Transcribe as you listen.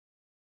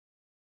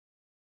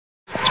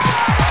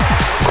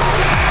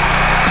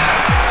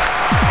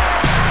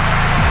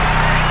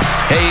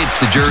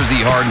Jersey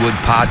Hardwood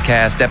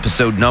podcast,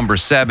 episode number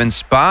 7,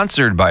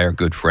 sponsored by our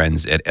good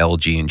friends at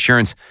LG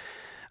Insurance.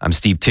 I'm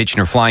Steve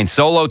Titchener, flying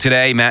solo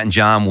today. Matt and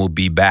John will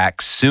be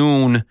back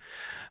soon.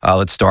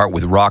 Let's start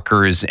with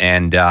Rutgers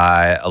and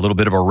a little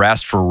bit of a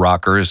rest for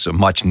Rutgers, a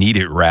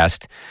much-needed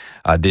rest.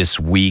 This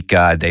week,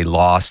 they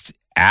lost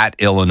at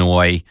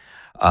Illinois,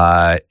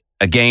 a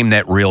game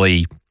that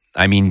really,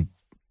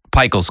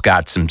 Pikel's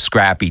got some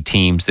scrappy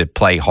teams that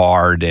play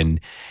hard, and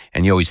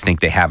you always think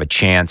they have a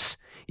chance,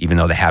 even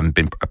though they haven't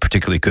been a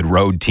particularly good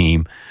road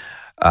team.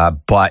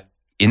 But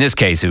in this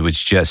case, it was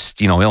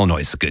just, Illinois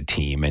is a good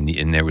team,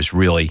 and there was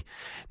really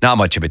not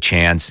much of a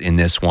chance in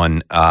this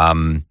one.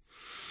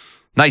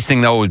 Nice thing,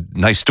 though,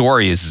 nice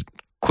story is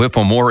Cliff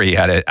Omori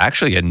had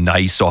actually a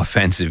nice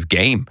offensive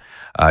game.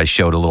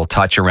 Showed a little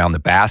touch around the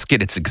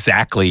basket. It's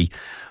exactly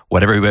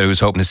what everybody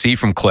was hoping to see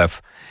from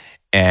Cliff.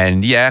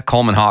 And yeah,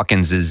 Coleman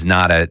Hawkins is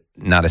not a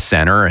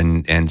center,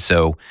 and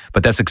so,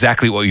 but that's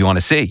exactly what you want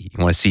to see.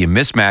 You want to see a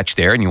mismatch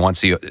there, and you want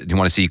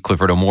to see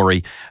Clifford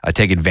Omori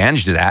take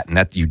advantage of that, and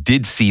that you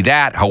did see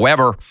that.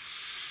 However,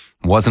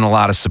 wasn't a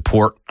lot of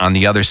support on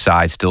the other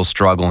side, still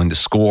struggling to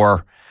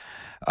score.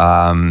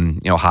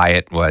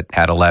 Hyatt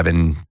had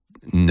 11.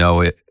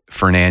 Noah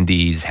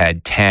Fernandez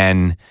had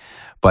 10,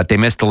 but they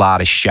missed a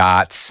lot of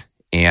shots,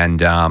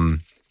 and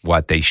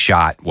they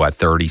shot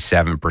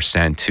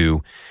 37%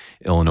 to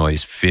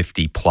Illinois'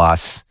 50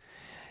 plus.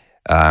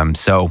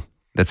 So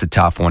that's a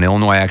tough one.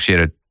 Illinois actually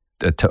had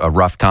a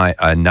rough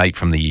night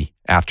from the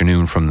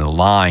afternoon from the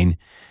line,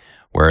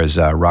 whereas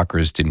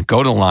Rutgers didn't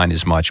go to the line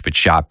as much, but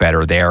shot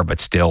better there. But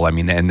still,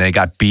 and they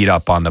got beat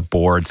up on the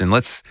boards. And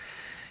let's,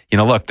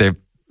 look, the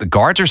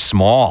guards are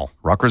small.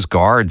 Rutgers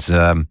guards,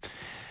 they're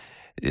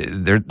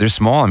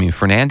small.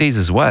 Fernandez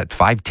is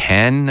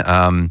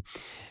 5'10".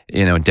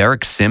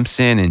 Derek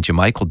Simpson and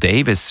Jamichael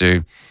Davis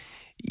are,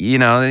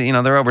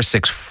 they're over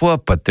 6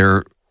 foot, but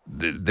they're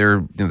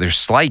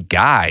slight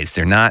guys.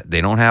 They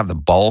don't have the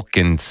bulk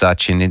and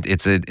such, and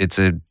it's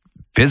a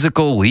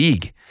physical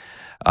league.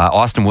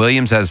 Austin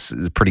Williams has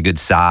pretty good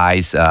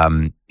size.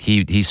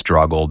 He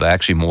struggled.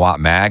 Actually, Mawat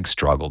Mag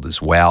struggled as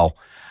well.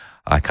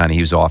 He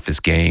was off his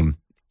game,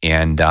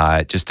 and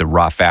just a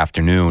rough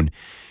afternoon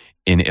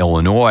in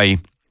Illinois.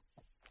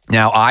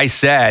 Now, I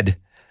said,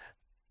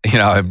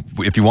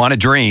 if you want a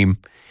dream,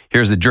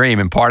 here's the dream.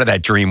 And part of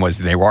that dream was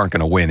they weren't going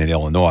to win in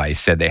Illinois. I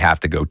said they have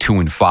to go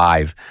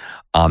 2-5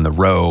 on the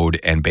road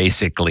and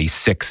basically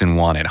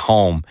 6-1 at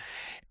home.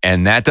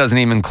 And that doesn't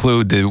even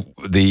include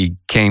the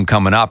game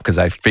coming up, because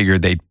I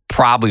figured they'd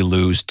probably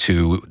lose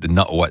to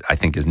what I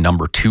think is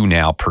number 2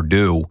 now,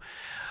 Purdue.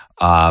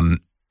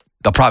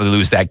 They'll probably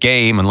lose that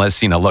game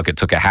unless, it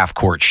took a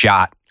half-court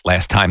shot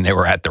last time they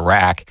were at the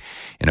rack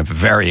in a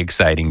very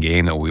exciting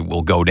game that we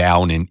will go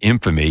down in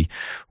infamy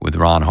with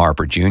Ron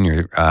Harper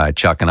Jr.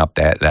 Chucking up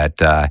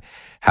that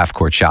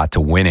half-court shot to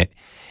win it,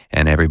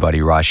 and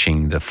everybody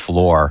rushing the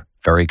floor.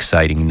 Very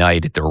exciting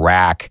night at the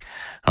rack.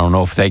 I don't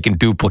know if they can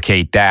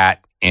duplicate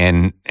that.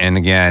 And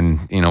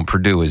again,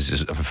 Purdue is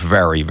just a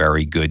very,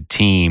 very good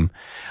team.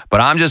 But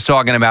I'm just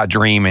talking about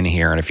dreaming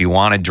here. And if you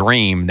want to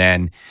dream,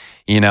 then,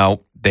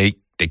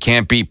 they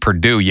can't beat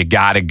Purdue. You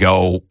got to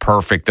go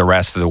perfect the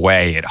rest of the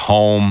way at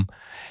home.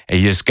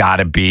 You just got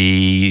to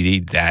be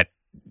that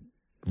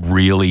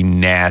really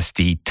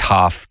nasty,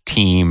 tough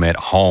team at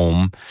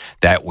home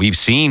that we've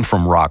seen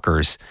from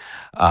Rutgers.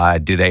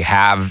 Do they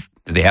have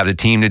the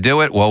team to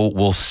do it? Well,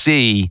 we'll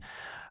see,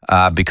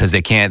 because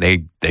they can't.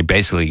 They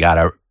basically got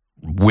to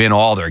win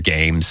all their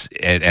games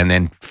and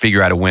then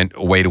figure out a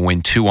way to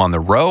win 2 on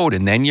the road,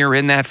 and then you're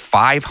in that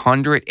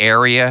 500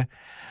 area.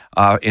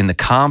 In the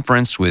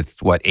conference with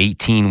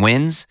 18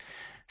 wins,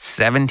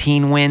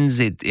 17 wins,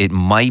 it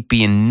might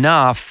be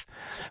enough.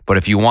 But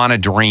if you want to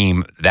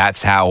dream,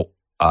 that's how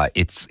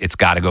it's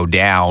got to go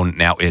down.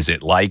 Now, is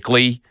it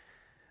likely?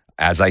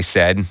 As I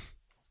said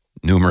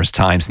numerous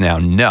times now,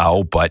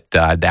 no. But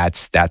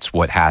that's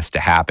what has to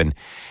happen.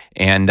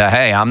 And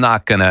hey, I'm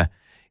not gonna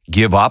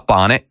give up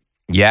on it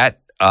yet.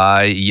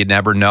 You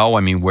never know.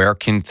 Where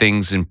can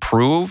things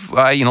improve?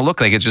 Look,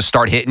 they could just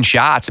start hitting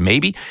shots.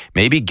 Maybe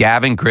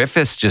Gavin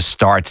Griffiths just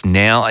starts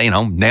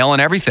nailing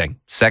everything.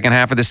 Second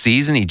half of the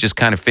season, he just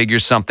kind of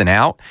figures something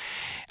out.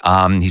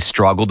 He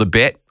struggled a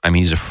bit.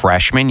 He's a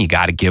freshman. You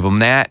got to give him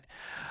that.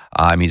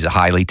 He's a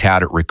highly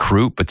touted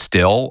recruit, but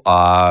still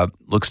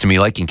looks to me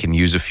like he can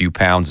use a few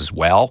pounds as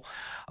well.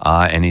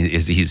 And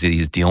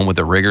he's dealing with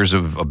the rigors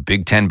of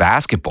Big Ten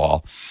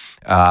basketball.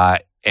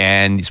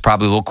 And he's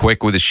probably a little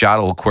quick with his shot,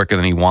 a little quicker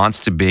than he wants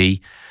to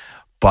be.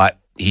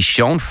 But he's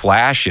shown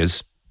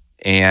flashes,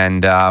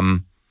 and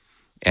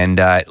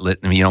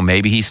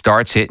maybe he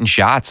starts hitting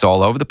shots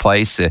all over the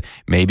place.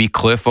 Maybe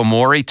Cliff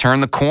Omori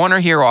turned the corner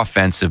here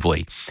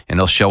offensively, and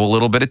he'll show a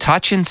little bit of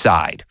touch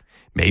inside.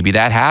 Maybe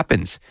that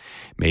happens.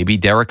 Maybe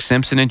Derek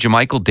Simpson and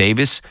Jamichael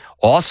Davis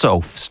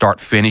also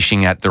start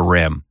finishing at the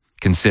rim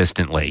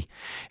consistently.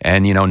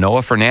 And,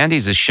 Noah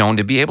Fernandez is shown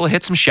to be able to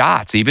hit some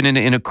shots, even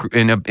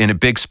in a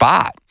big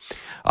spot.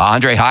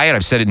 Andre Hyatt,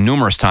 I've said it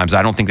numerous times,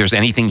 I don't think there's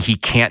anything he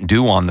can't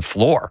do on the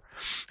floor.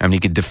 I mean, he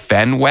can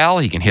defend well.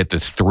 He can hit the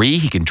three.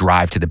 He can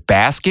drive to the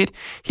basket.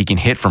 He can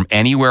hit from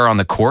anywhere on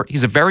the court.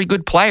 He's a very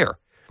good player,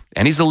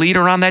 and he's a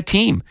leader on that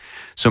team.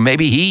 So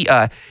maybe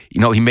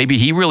maybe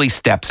he really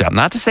steps up.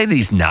 Not to say that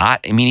he's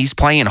not. I mean, he's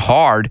playing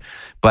hard,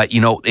 but,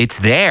 it's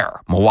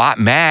there. Mawat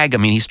Mag, I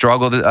mean, he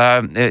struggled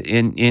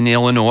in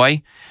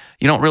Illinois.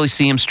 You don't really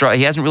see him struggle.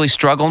 He hasn't really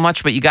struggled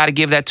much, but you got to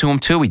give that to him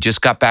too. He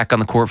just got back on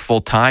the court full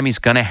time. He's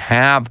going to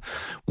have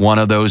one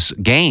of those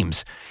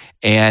games.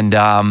 And,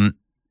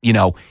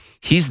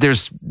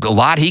 there's a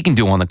lot he can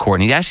do on the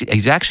court. And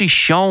he's actually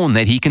shown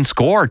that he can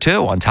score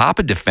too, on top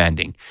of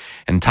defending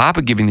and on top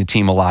of giving the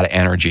team a lot of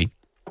energy.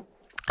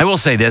 I will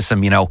say this,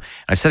 I've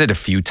said it a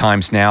few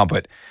times now,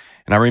 and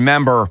I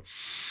remember,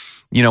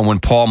 when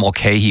Paul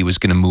Mulcahy was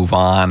going to move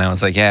on, I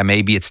was like, yeah,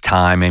 maybe it's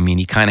time. I mean,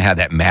 he kind of had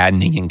that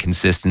maddening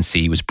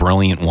inconsistency. He was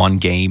brilliant one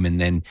game, and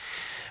then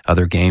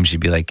other games you'd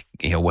be like,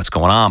 what's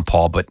going on,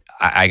 Paul? But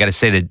I got to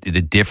say that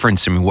the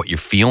difference, what you're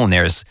feeling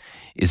there is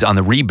on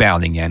the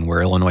rebounding end,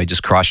 where Illinois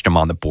just crushed them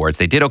on the boards.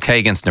 They did okay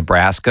against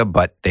Nebraska,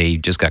 but they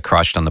just got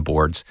crushed on the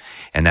boards,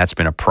 and that's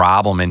been a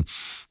problem. And,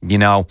 you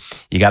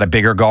got a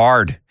bigger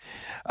guard.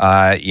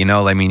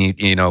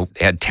 They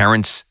had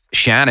Terrence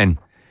Shannon.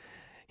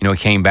 He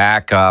came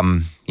back.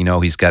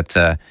 He's got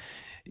some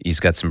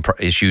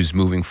issues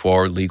moving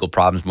forward, legal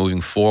problems moving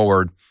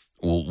forward.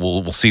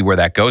 We'll see where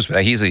that goes.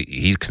 But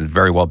he could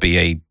very well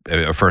be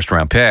a first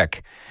round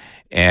pick,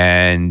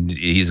 and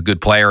he's a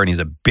good player and he's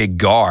a big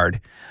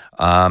guard.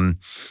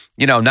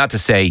 Not to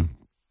say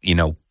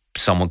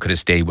someone could have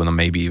stayed with him.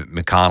 Maybe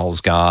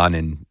McConnell's gone,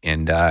 and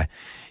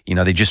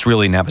they just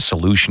really didn't have a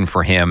solution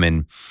for him.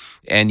 And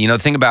the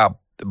thing about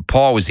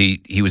Paul was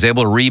he was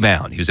able to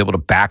rebound. He was able to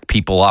back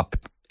people up.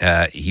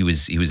 He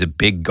was a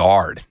big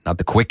guard, not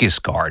the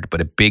quickest guard,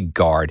 but a big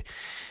guard.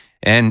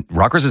 And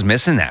Rutgers is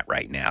missing that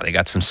right now. They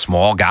got some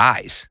small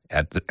guys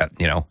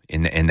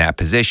in that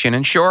position.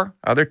 And sure,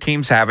 other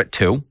teams have it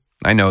too.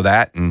 I know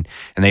that, and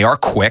they are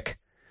quick.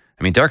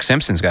 I mean, Derek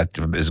Simpson's got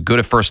as good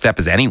a first step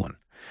as anyone.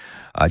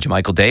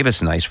 Jamichael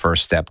Davis, a nice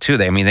first step too.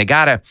 They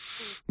got to,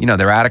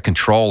 they're out of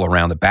control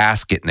around the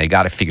basket, and they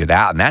got to figure that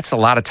out. And that's a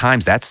lot of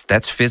times that's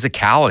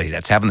physicality.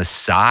 That's having the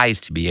size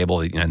to be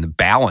able, and the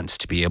balance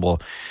to be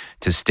able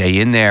to stay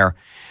in there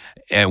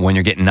when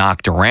you're getting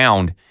knocked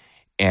around.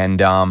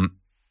 And a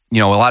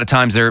lot of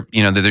times they're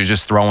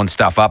just throwing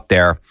stuff up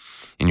there,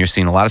 and you're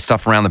seeing a lot of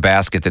stuff around the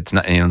basket that's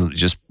not,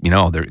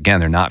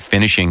 they're not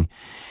finishing,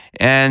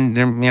 and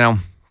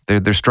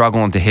they're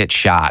struggling to hit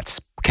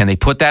shots. Can they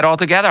put that all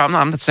together? I'm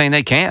not saying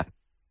they can't.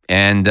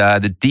 And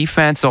the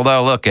defense,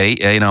 although look,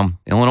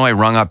 Illinois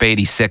rung up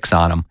 86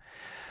 on them,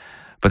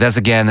 but it's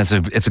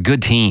a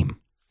good team.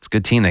 It's a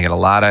good team. They got a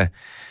lot of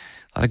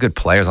good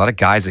players, a lot of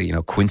guys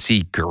that,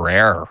 Quincy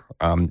Guerrero,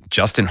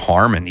 Justin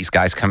Harmon, these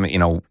guys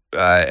coming,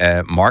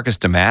 Marcus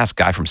Damas,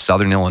 guy from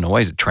Southern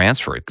Illinois, is a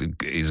transfer.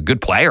 He's a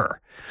good player.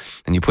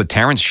 And you put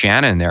Terrence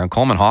Shannon in there, and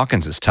Coleman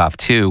Hawkins is tough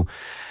too.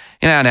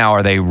 Now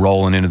are they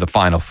rolling into the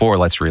Final Four?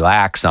 Let's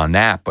relax on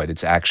that. But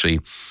it's actually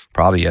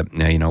probably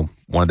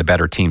one of the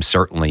better teams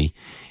certainly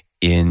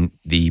in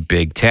the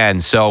Big Ten.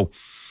 So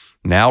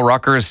now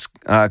Rutgers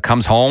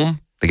comes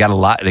home. They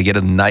got They get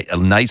a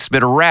nice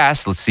bit of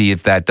rest. Let's see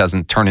if that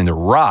doesn't turn into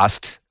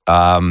rust.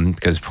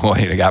 Because boy,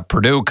 they got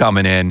Purdue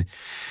coming in,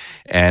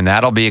 and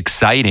that'll be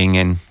exciting.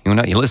 And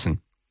listen,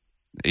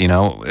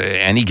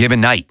 any given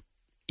night,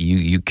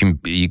 you can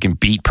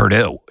beat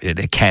Purdue.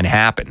 It can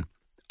happen.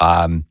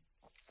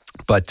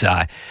 But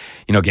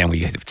again, we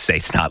have to say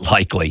it's not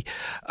likely.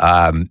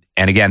 And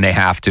again, they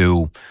have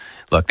to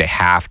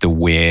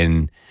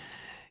win.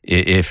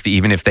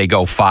 Even if they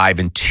go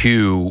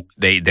 5-2,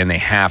 then they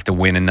have to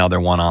win another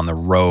one on the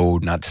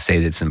road. Not to say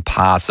that it's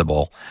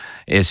impossible.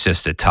 It's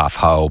just a tough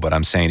hoe. But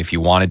I'm saying if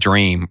you want to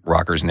dream,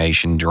 Rutgers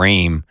Nation,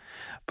 dream.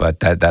 But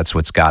that's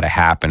what's got to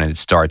happen. And it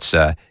starts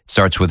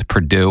with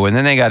Purdue, and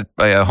then they got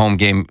a home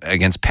game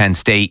against Penn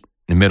State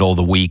in the middle of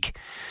the week.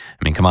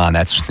 I mean, come on,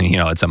 that's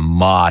it's a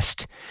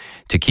must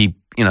to keep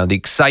the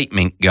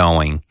excitement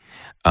going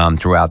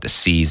throughout the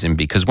season,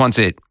 because once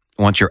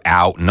you're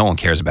out, no one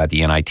cares about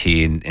the NIT,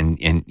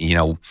 and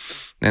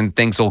then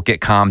things will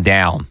get calmed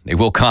down. They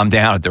will calm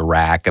down at the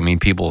rack. I mean,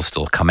 people will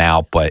still come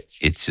out, but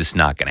it's just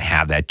not going to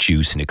have that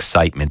juice and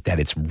excitement that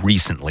it's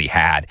recently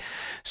had.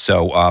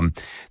 So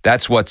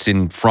that's what's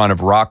in front of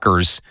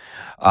Rutgers.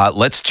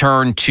 Let's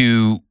turn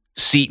to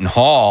Seton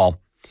Hall,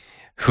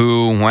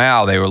 who,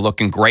 wow, they were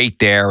looking great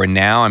there. And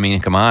now, I mean,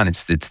 come on,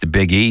 it's the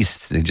Big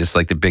East. They're just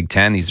like the Big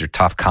Ten. These are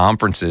tough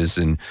conferences,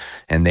 and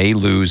they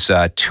lose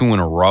 2 in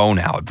a row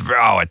now.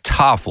 A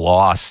tough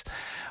loss,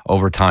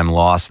 overtime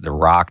loss at the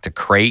Rock to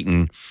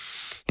Creighton.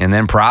 And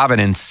then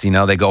Providence,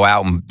 they go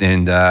out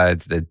in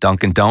the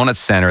Dunkin' Donuts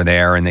Center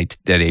there, and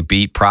they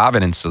beat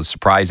Providence. So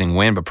surprising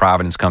win, but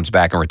Providence comes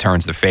back and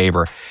returns the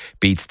favor,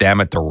 beats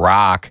them at the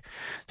Rock.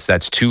 So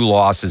that's 2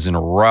 losses in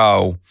a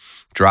row.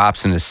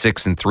 Drops into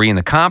 6-3 in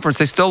the conference.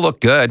 They still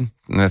look good.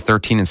 They're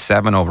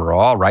 13-7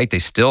 overall, right? They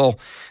still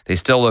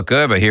look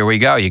good, but here we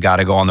go. You got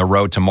to go on the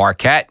road to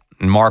Marquette.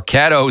 and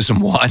Marquette owes them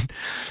one,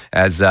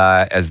 as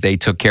they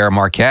took care of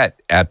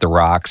Marquette at the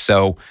Rock.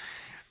 So,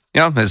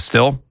 there's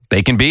still,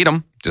 they can beat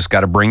them. Just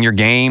got to bring your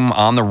game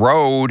on the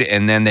road,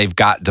 and then they've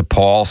got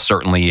DePaul,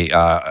 certainly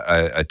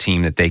a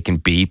team that they can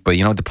beat. But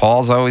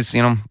DePaul's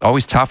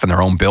always tough in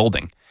their own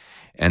building,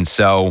 and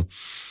so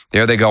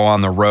there they go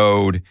on the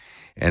road,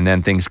 and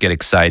then things get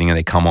exciting, and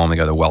they come home. They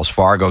go to the Wells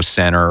Fargo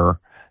Center.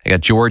 They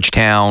got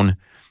Georgetown,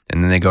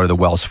 and then they go to the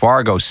Wells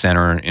Fargo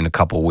Center in a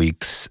couple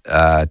weeks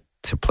to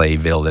play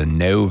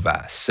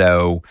Villanova.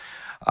 So,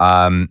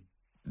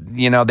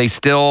 they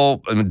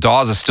still,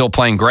 Dawes is still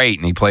playing great,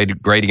 and he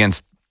played great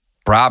against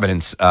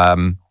Providence.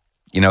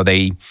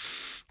 They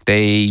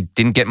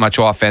didn't get much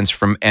offense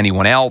from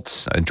anyone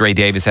else. Dre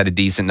Davis had a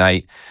decent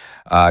night.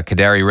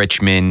 Kadari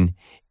Richmond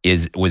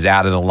was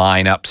out of the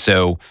lineup,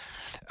 so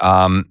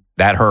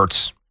that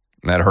hurts.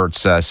 That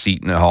hurts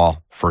Seton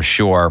Hall for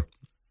sure.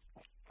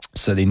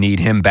 So they need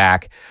him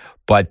back.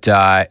 But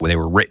they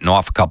were written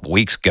off a couple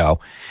weeks ago,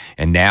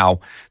 and now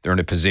they're in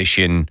a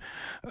position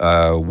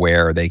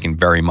where they can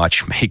very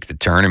much make the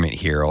tournament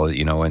here.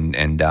 And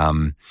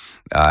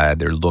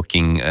they're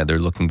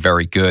looking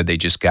very good. They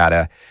just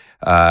gotta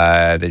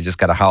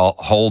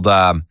hold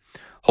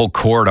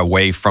court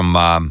away from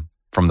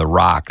the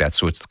Rock.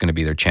 That's what's going to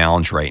be their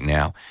challenge right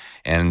now.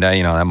 And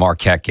that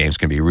Marquette game is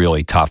going to be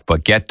really tough.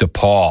 But get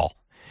DePaul,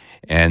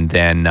 and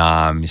then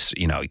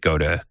you go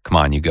to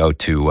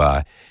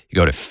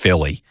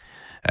Philly.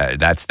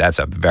 That's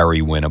a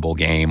very winnable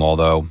game.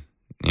 Although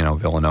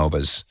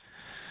Villanova's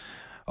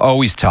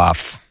always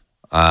tough.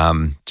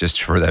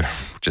 Just for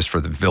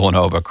the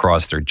Villanova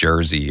across their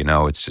jersey,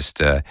 it's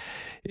just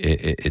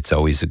it's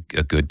always a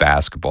good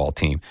basketball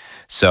team.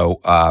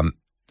 So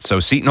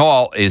Seton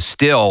Hall is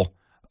still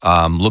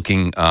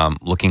looking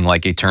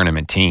like a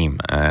tournament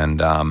team,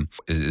 and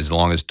as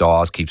long as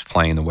Dawes keeps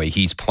playing the way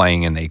he's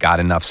playing, and they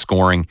got enough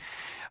scoring,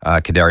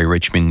 Kadari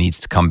Richmond needs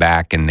to come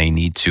back, and they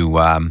need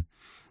to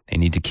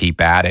keep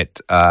at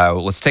it.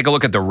 Let's take a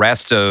look at the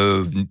rest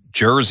of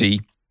Jersey.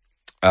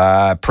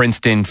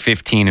 Princeton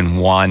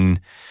 15-1.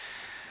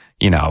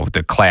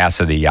 The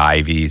class of the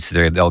Ivies.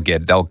 They'll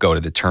go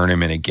to the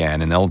tournament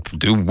again, and they'll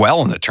do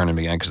well in the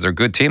tournament again because they're a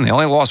good team. They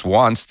only lost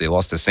once. They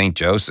lost to St.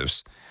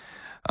 Joseph's,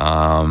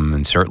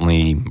 and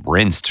certainly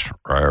rinsed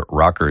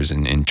Rutgers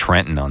in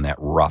Trenton on that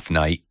rough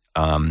night.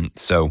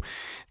 So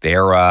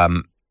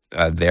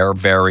they're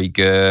very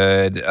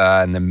good.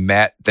 And the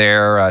Met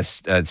there,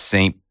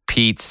 St.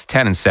 Pete's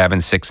 10-7,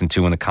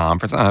 6-2 in the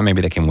conference.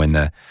 Maybe they can win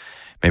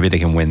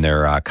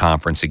their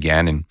conference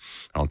again, and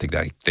I don't think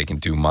that they can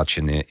do much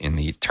in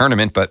the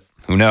tournament. But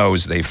who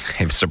knows? They've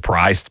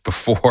surprised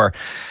before.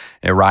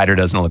 Ryder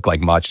doesn't look like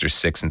much. They're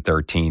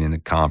 6-13 in the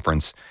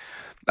conference.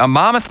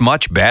 Monmouth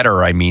much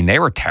better. I mean, they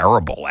were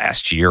terrible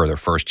last year, their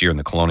first year in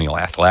the Colonial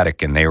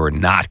Athletic, and they were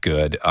not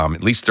good.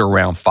 At least they're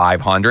around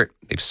 500.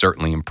 They've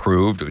certainly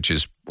improved, which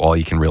is all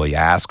you can really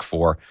ask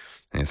for.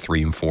 And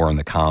 3-4 in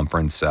the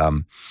conference.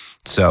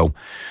 So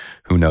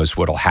who knows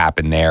what'll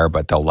happen there,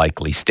 but they'll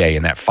likely stay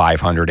in that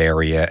 500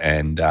 area,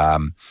 and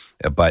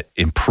but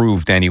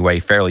improved anyway.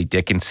 Fairleigh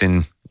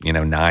Dickinson,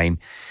 9-13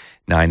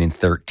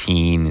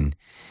 and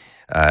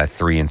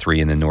 3-3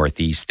 in the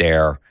Northeast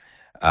there.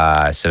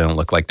 So they don't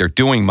look like they're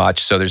doing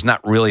much. So there's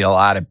not really a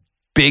lot of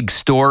big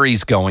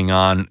stories going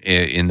on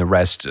in the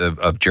rest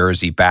of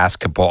Jersey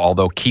basketball.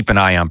 Although keep an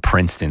eye on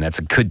Princeton. That's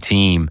a good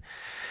team.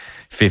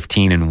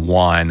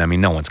 15-1. I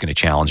mean, no one's going to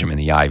challenge them in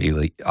the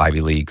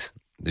Ivy Leagues.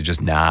 They're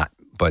just not.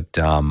 But,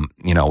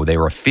 they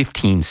were a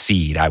 15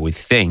 seed. I would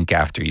think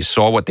after you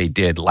saw what they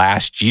did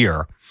last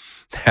year,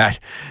 that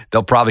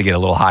they'll probably get a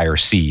little higher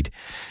seed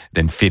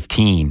than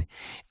 15.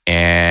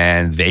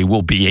 And they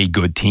will be a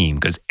good team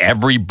because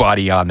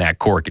everybody on that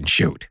court can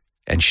shoot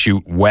and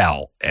shoot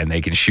well. And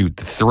they can shoot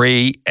the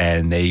three,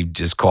 and they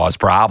just cause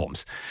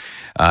problems.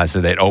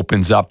 So that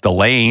opens up the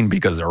lane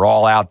because they're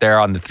all out there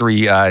on the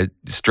three,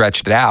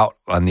 stretched out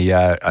on the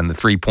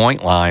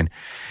 3-point line.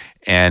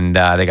 And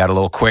they got a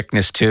little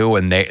quickness too,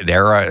 and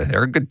they're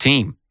a good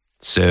team.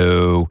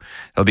 So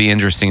it'll be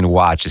interesting to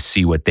watch to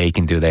see what they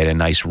can do. They had a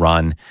nice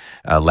run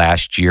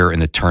last year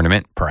in the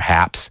tournament.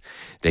 Perhaps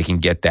they can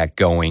get that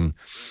going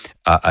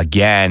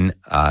again.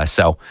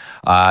 So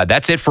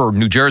that's it for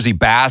New Jersey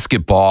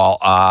basketball.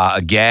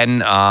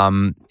 Again,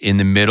 in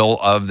the middle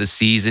of the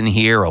season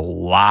here, a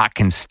lot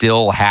can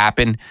still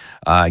happen.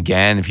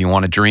 Again, if you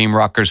want to dream,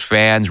 Rutgers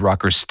fans,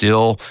 Rutgers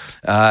still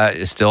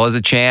has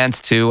a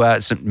chance to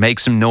make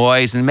some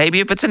noise. And maybe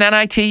if it's an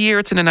NIT year,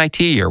 it's an NIT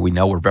year. We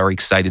know we're very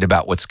excited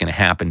about what's going to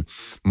happen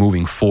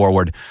moving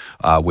forward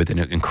with an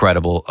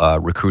incredible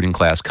recruiting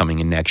class coming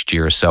in next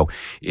year. So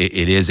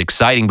it is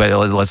exciting, but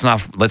let's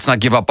not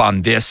give up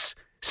on this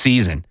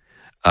season.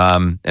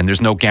 And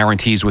there's no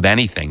guarantees with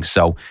anything.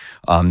 So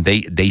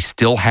they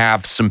still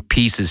have some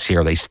pieces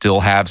here. They still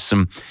have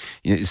some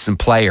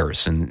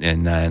players,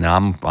 and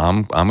I'm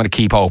going to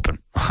keep hoping.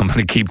 I'm going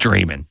to keep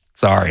dreaming.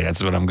 Sorry,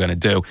 that's what I'm going to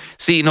do.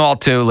 Seton Hall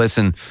too.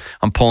 Listen,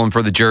 I'm pulling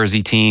for the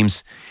Jersey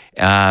teams,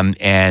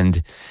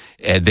 and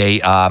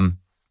they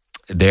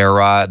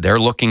they're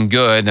looking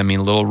good. I mean,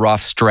 a little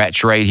rough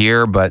stretch right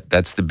here, but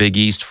that's the Big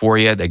East for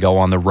you. They go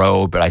on the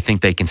road, but I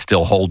think they can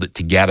still hold it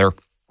together.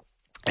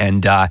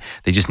 And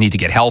they just need to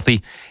get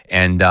healthy,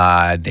 and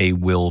they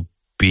will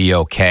be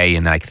okay.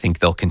 And I think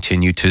they'll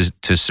continue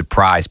to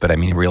surprise. But I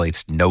mean, really,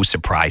 it's no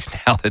surprise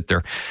now that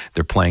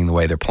they're playing the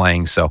way they're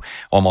playing. So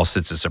almost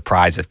it's a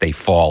surprise if they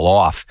fall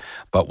off.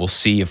 But we'll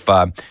see if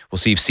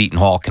Seton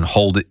Hall can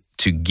hold it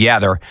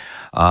together,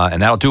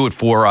 and that'll do it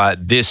for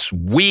this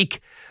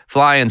week.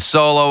 Flying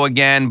solo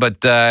again,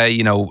 but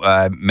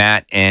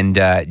Matt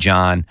and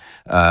John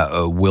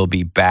will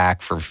be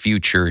back for a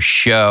future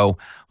show.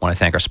 I want to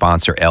thank our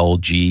sponsor,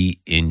 LG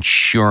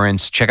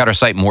Insurance. Check out our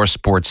site,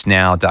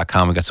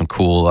 moresportsnow.com. We've got some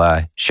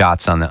cool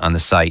shots on the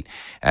site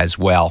as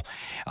well.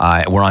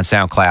 We're on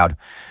SoundCloud,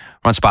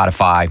 we're on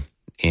Spotify,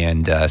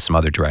 and some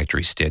other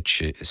directories,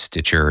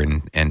 Stitcher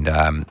and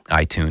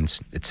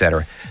iTunes,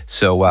 etc.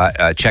 So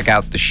check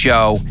out the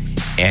show,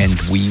 and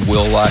we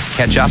will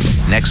catch up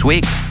next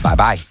week.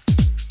 Bye-bye.